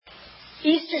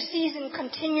Easter season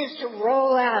continues to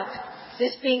roll out,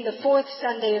 this being the fourth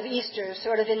Sunday of Easter,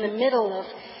 sort of in the middle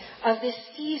of this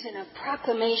season of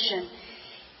proclamation.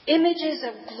 Images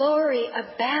of glory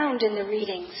abound in the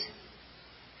readings,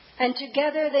 and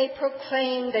together they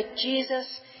proclaim that Jesus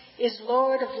is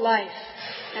Lord of life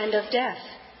and of death.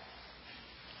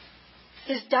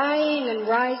 His dying and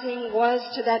rising was,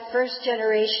 to that first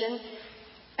generation,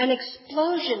 an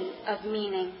explosion of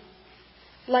meaning,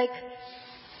 like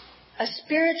a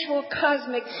spiritual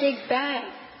cosmic Big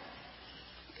Bang,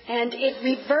 and it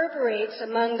reverberates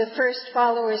among the first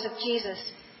followers of Jesus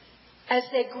as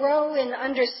they grow in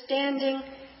understanding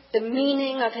the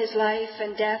meaning of his life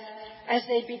and death, as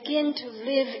they begin to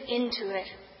live into it.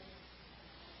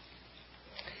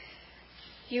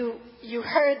 You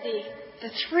heard the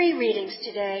three readings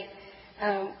today.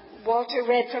 Walter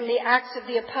read from the Acts of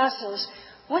the Apostles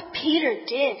what Peter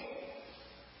did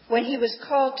when he was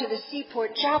called to the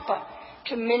seaport Joppa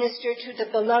to minister to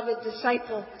the beloved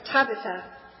disciple Tabitha.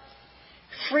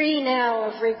 Free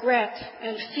now of regret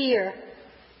and fear,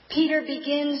 Peter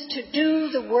begins to do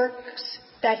the works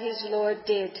that his Lord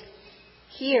did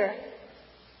here,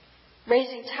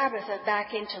 raising Tabitha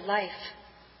back into life.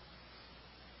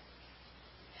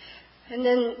 And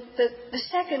then the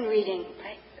second reading,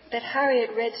 right, that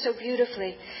Harriet read so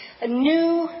beautifully, a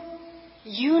new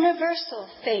universal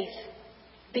faith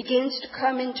begins to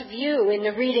come into view in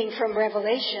the reading from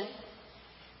Revelation,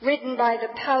 written by the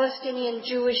Palestinian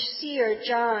Jewish seer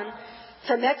John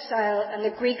from exile on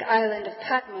the Greek island of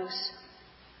Patmos.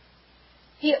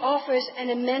 He offers an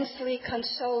immensely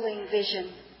consoling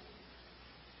vision.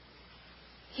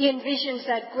 He envisions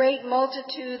that great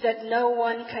multitude that no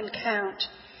one can count,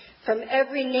 from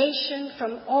every nation,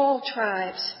 from all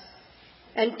tribes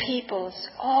and peoples,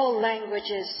 all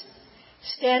languages,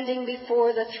 standing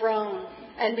before the throne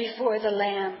and before the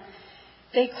Lamb.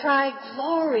 They cry,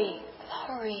 "Glory,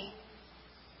 glory."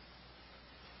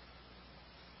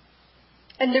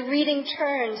 And the reading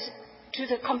turns to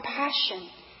the compassion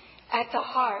at the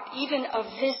heart, even of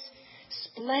this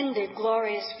splendid,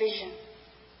 glorious vision.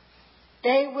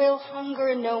 They will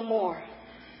hunger no more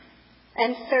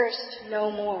and thirst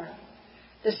no more.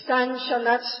 The sun shall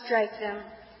not strike them,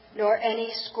 nor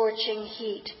any scorching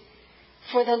heat.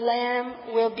 For the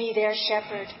Lamb will be their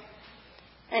shepherd,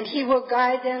 and he will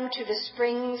guide them to the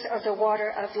springs of the water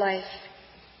of life,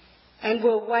 and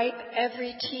will wipe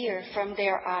every tear from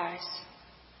their eyes.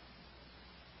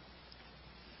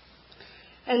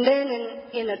 And then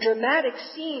in a dramatic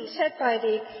scene set by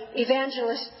the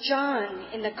evangelist John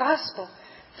in the Gospel,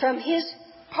 from his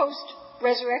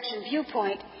post-resurrection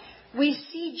viewpoint, we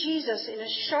see Jesus in a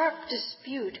sharp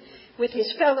dispute with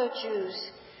his fellow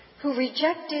Jews who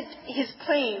rejected his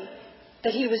claim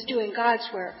that he was doing God's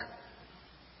work.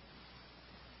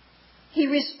 He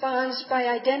responds by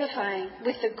identifying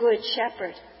with the Good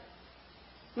Shepherd.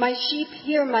 "My sheep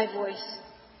hear my voice,"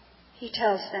 he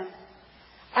tells them.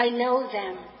 "I know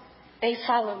them. They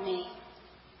follow me.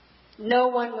 No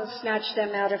one will snatch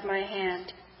them out of my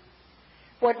hand.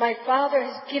 What my Father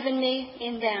has given me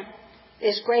in them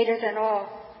is greater than all,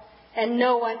 and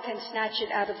no one can snatch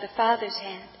it out of the Father's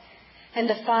hand. And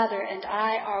the Father and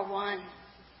I are one."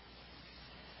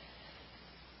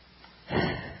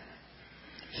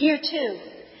 Here, too,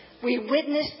 we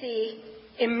witness the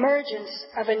emergence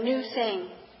of a new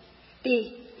thing,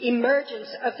 the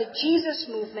emergence of the Jesus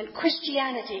movement,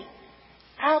 Christianity,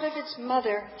 out of its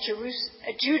mother,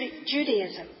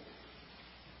 Judaism.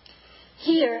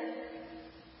 Here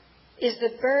is the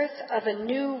birth of a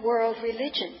new world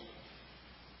religion.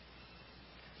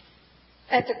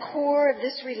 At the core of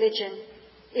this religion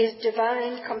is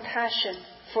divine compassion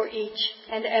for each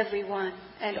and every one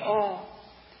and all.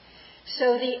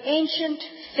 So the ancient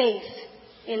faith,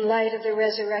 in light of the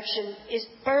resurrection, is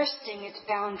bursting its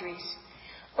boundaries,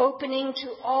 opening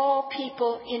to all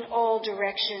people in all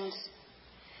directions.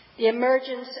 The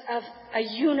emergence of a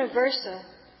universal,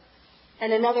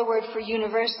 and another word for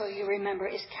universal, you remember,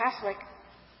 is Catholic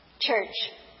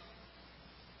Church.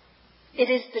 It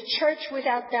is the church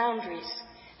without boundaries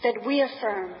that we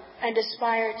affirm and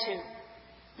aspire to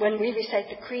when we recite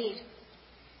the Creed.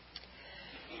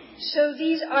 So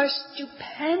these are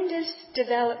stupendous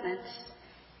developments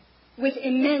with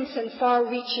immense and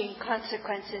far-reaching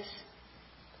consequences.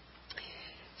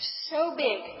 So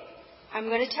big, I'm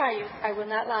going to tell you, I will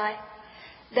not lie,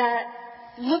 that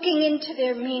looking into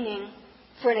their meaning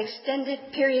for an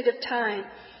extended period of time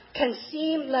can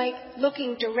seem like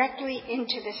looking directly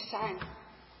into the sun.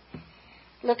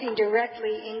 Looking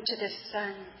directly into the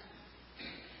sun.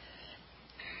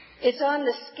 It's on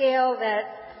the scale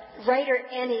that writer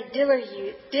Annie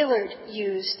Dillard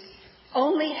used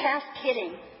only half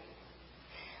kidding,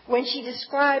 when she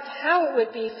described how it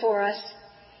would be for us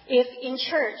if in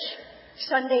church,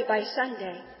 Sunday by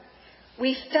Sunday,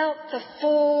 we felt the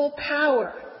full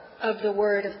power of the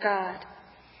Word of God.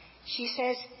 She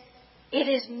says, it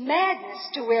is madness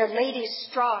to wear ladies'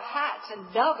 straw hats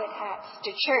and velvet hats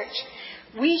to church.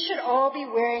 We should all be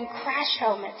wearing crash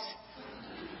helmets.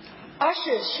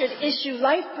 Ushers should issue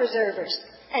life preservers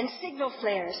and signal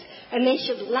flares, and they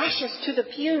should lash us to the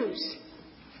pews.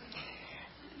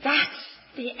 That's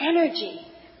the energy.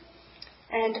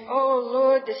 And, oh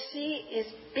Lord, the sea is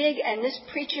big and this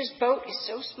preacher's boat is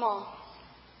so small.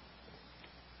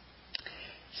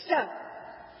 So,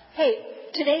 hey,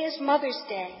 today is Mother's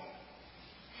Day.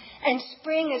 And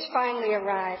spring has finally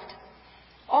arrived.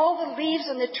 All the leaves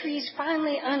on the trees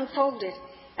finally unfolded,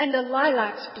 and the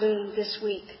lilacs bloomed this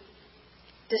week,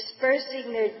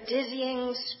 dispersing their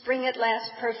dizzying spring at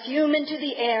last perfume into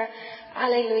the air.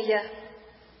 Alleluia.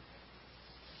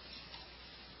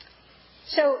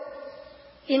 So,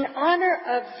 in honor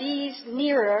of these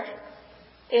nearer,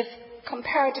 if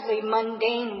comparatively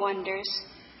mundane wonders,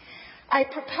 I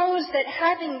propose that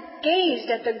having gazed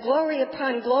at the glory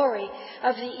upon glory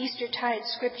of the Eastertide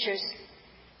Scriptures,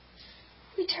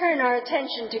 we turn our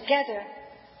attention together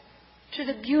to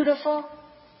the beautiful,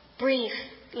 brief,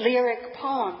 lyric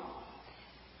poem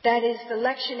that is the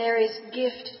lectionary's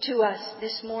gift to us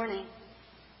this morning.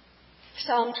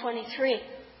 Psalm 23.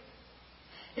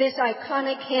 This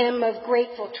iconic hymn of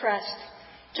grateful trust,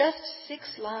 just 6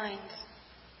 lines.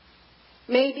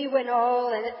 Maybe when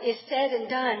all is said and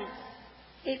done,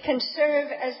 it can serve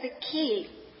as the key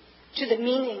to the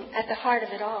meaning at the heart of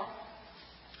it all.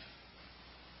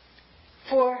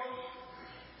 For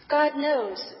God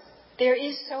knows there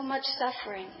is so much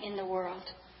suffering in the world.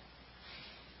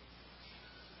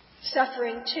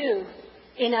 Suffering, too,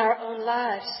 in our own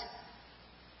lives.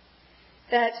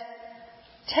 That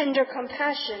tender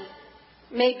compassion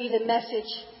may be the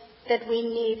message that we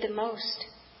need the most.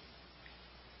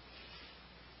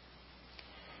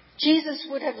 Jesus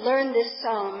would have learned this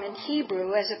psalm in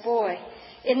Hebrew as a boy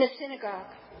in the synagogue.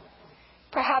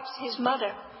 Perhaps his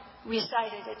mother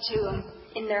recited it to him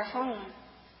in their home.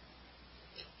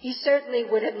 He certainly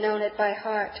would have known it by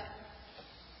heart.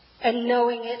 And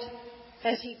knowing it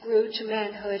as he grew to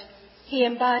manhood, he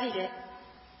embodied it.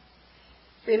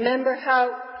 Remember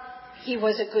how he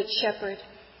was a good shepherd.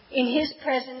 In his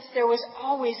presence there was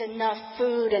always enough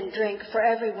food and drink for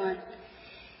everyone.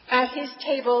 At his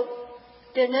table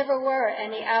there never were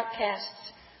any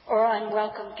outcasts or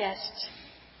unwelcome guests.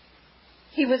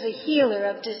 He was a healer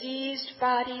of diseased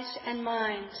bodies and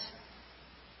minds.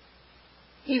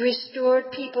 He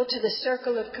restored people to the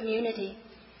circle of community.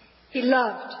 He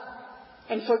loved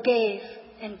and forgave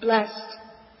and blessed.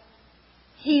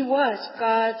 He was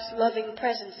God's loving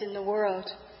presence in the world.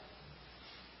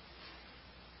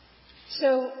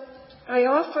 So I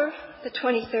offer the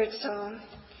 23rd Psalm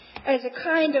as a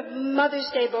kind of Mother's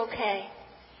Day bouquet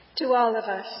to all of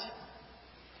us.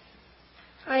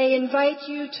 I invite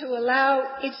you to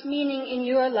allow its meaning in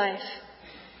your life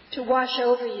to wash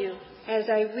over you as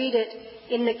I read it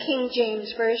in the King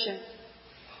James Version.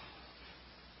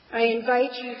 I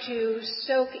invite you to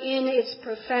soak in its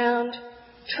profound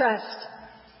trust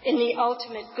in the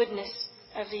ultimate goodness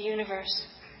of the universe.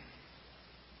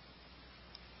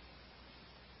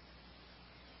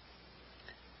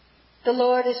 The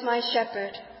Lord is my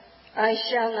shepherd, I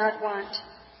shall not want.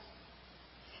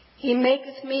 He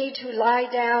maketh me to lie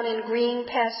down in green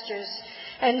pastures,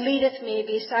 and leadeth me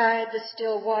beside the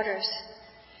still waters.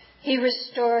 He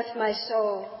restoreth my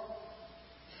soul.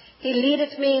 He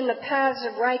leadeth me in the paths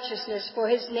of righteousness for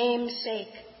his name's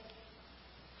sake.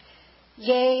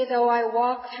 Yea, though I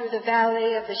walk through the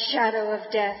valley of the shadow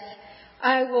of death,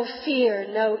 I will fear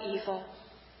no evil.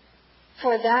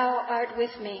 For thou art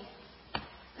with me.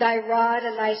 Thy rod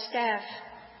and thy staff,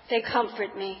 they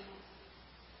comfort me.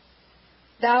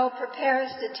 Thou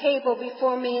preparest a table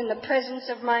before me in the presence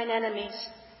of mine enemies.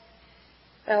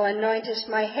 Thou anointest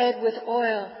my head with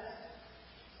oil.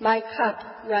 My cup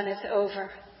runneth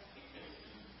over.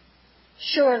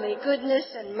 Surely goodness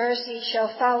and mercy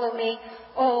shall follow me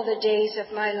all the days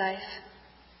of my life,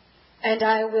 and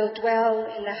I will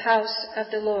dwell in the house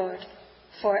of the Lord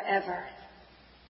forever.